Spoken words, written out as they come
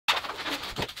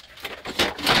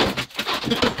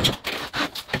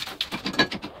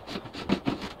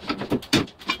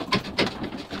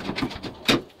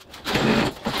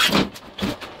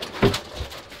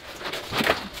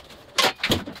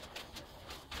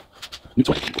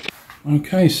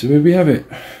Okay, so there we have it.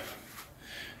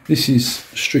 This is,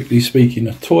 strictly speaking,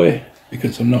 a toy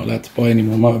because I'm not allowed to buy any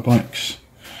more motorbikes.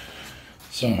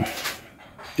 So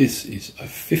this is a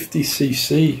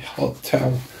 50cc hot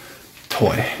towel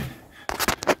toy.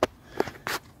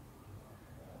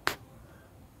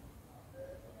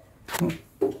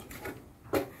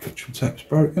 Petrol tap's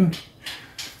broken.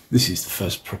 This is the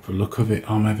first proper look of it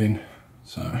I'm having.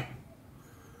 So,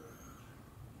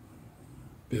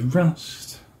 bit of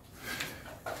rust.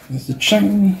 There's the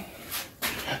chain.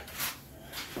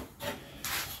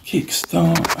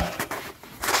 Kickstart.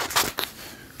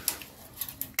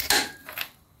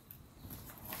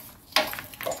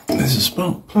 There's a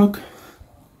spark plug.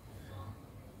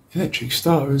 Electric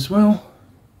starter as well.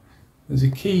 There's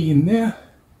a key in there.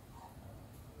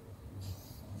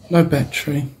 No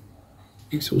battery.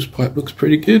 Exhaust pipe looks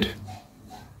pretty good.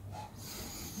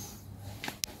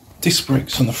 Disc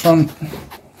brakes on the front.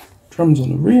 Drums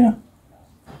on the rear.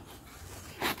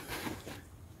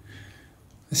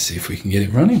 Let's see if we can get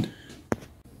it running.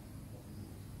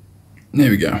 There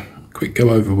we go. Quick go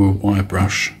over with a wire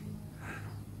brush.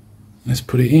 Let's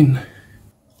put it in.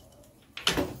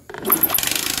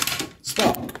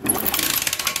 Start.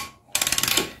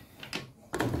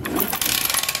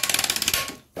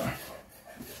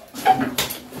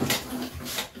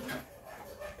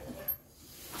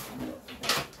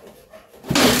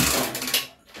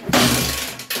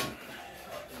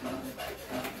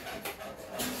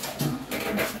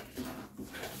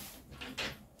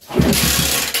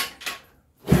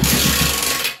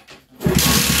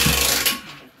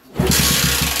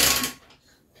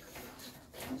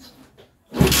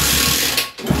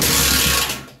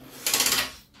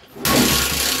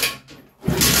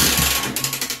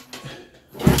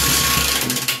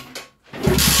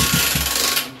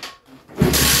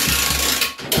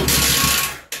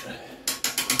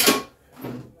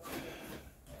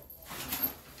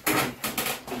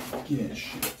 Gear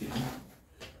shifting.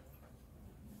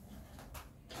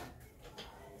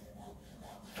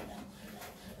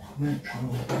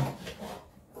 Neutral.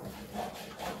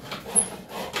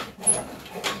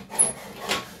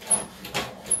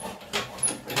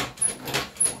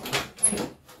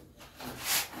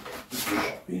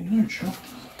 Should be neutral.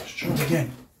 Let's try it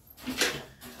again.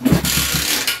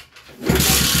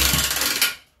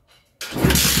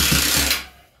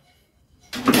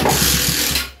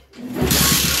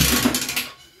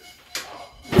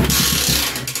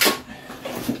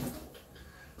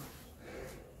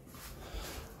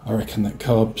 I reckon that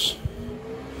carb's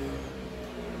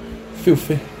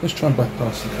filthy. Let's try and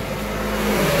bypass the carb.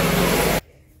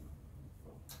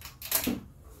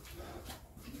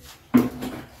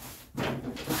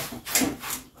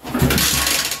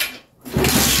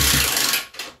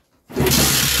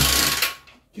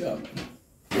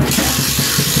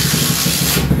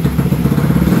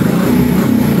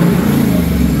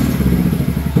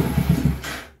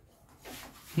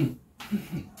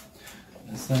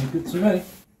 That sounds good to me.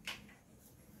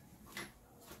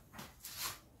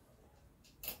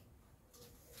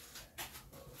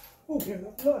 Oh, yeah,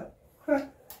 that's right.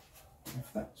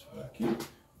 If that's working.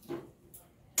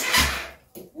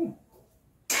 Ooh.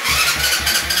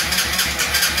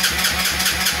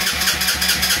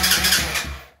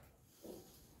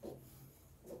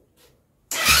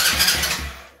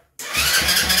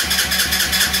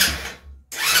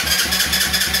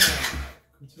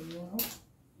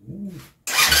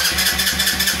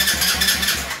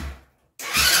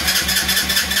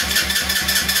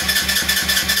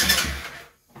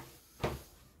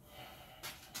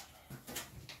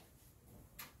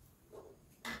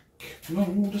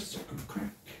 No, just a second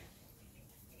crack.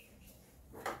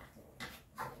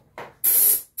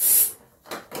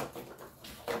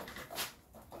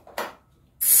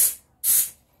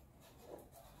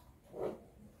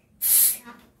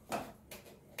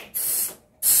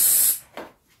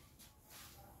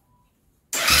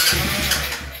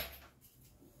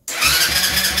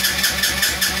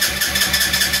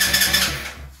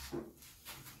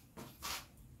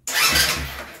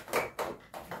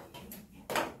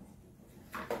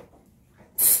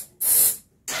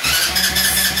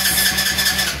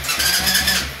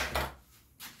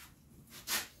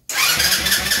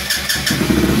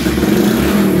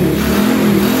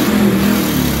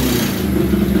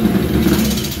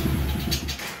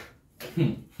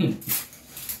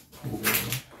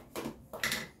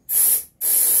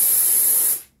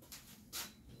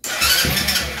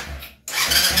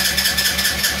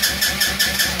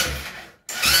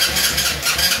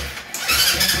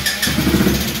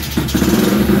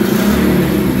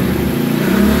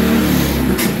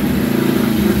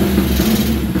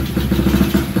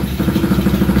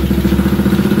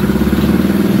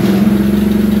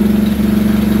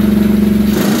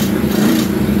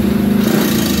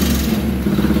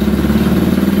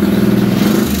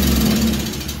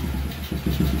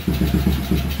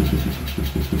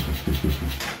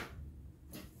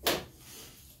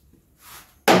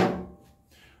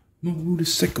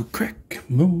 Motorcycle crack,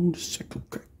 motorcycle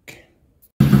crack.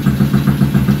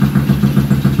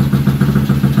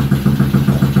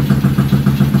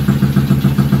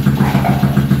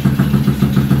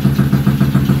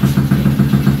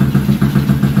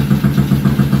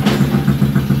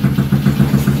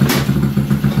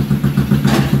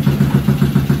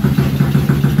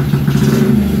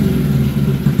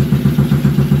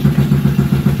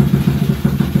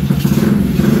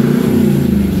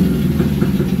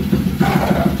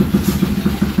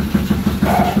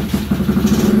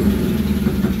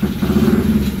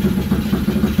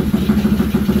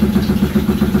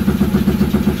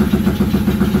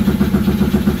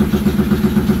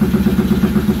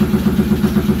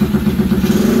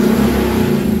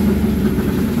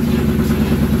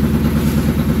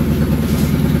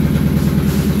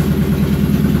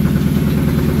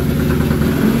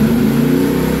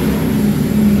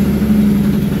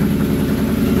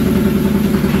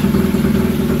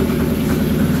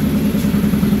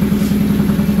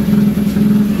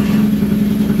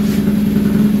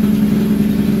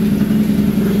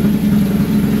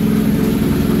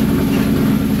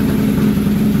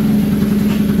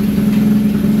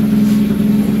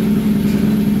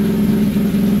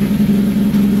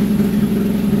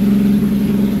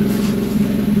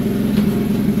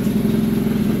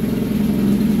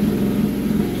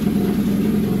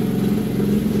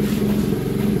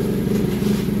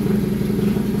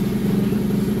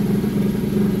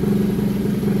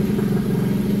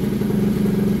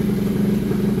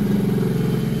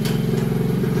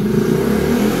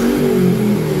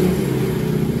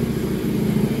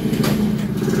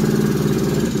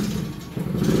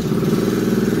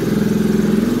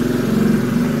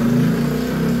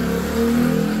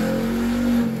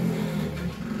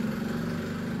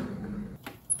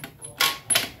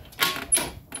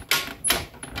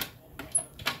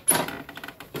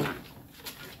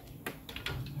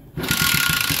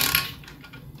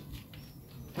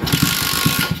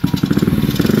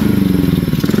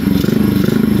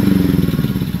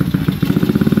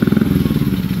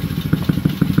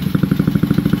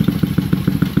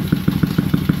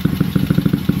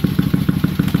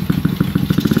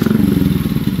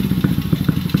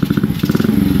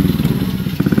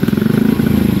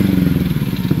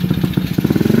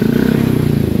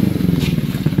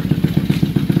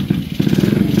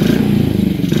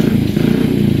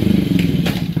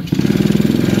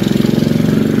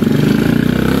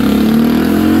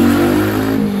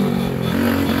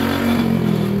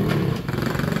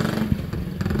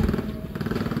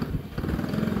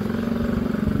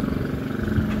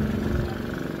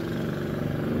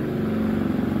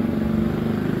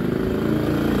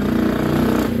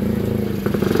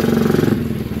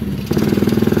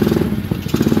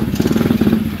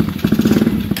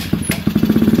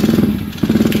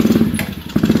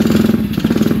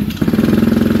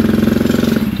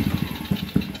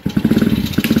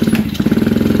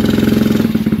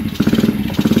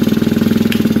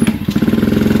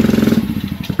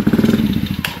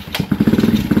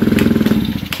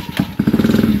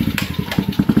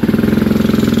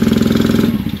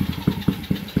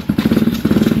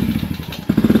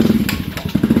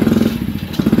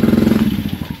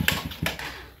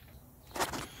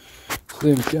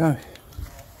 There we go.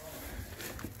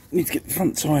 Need to get the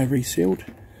front tyre resealed.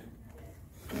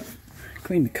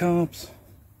 Clean the carbs.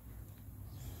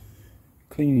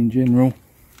 Clean in general.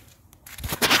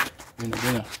 Winner,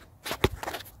 winner.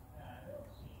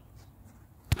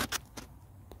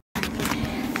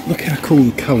 Look how cool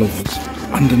the colour was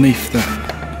underneath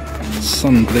that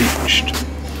sun bleached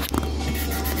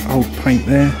old paint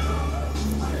there.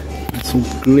 It's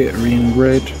all glittery and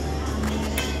red.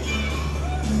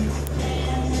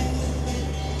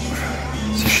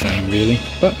 It's a shame really,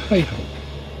 but hey ho.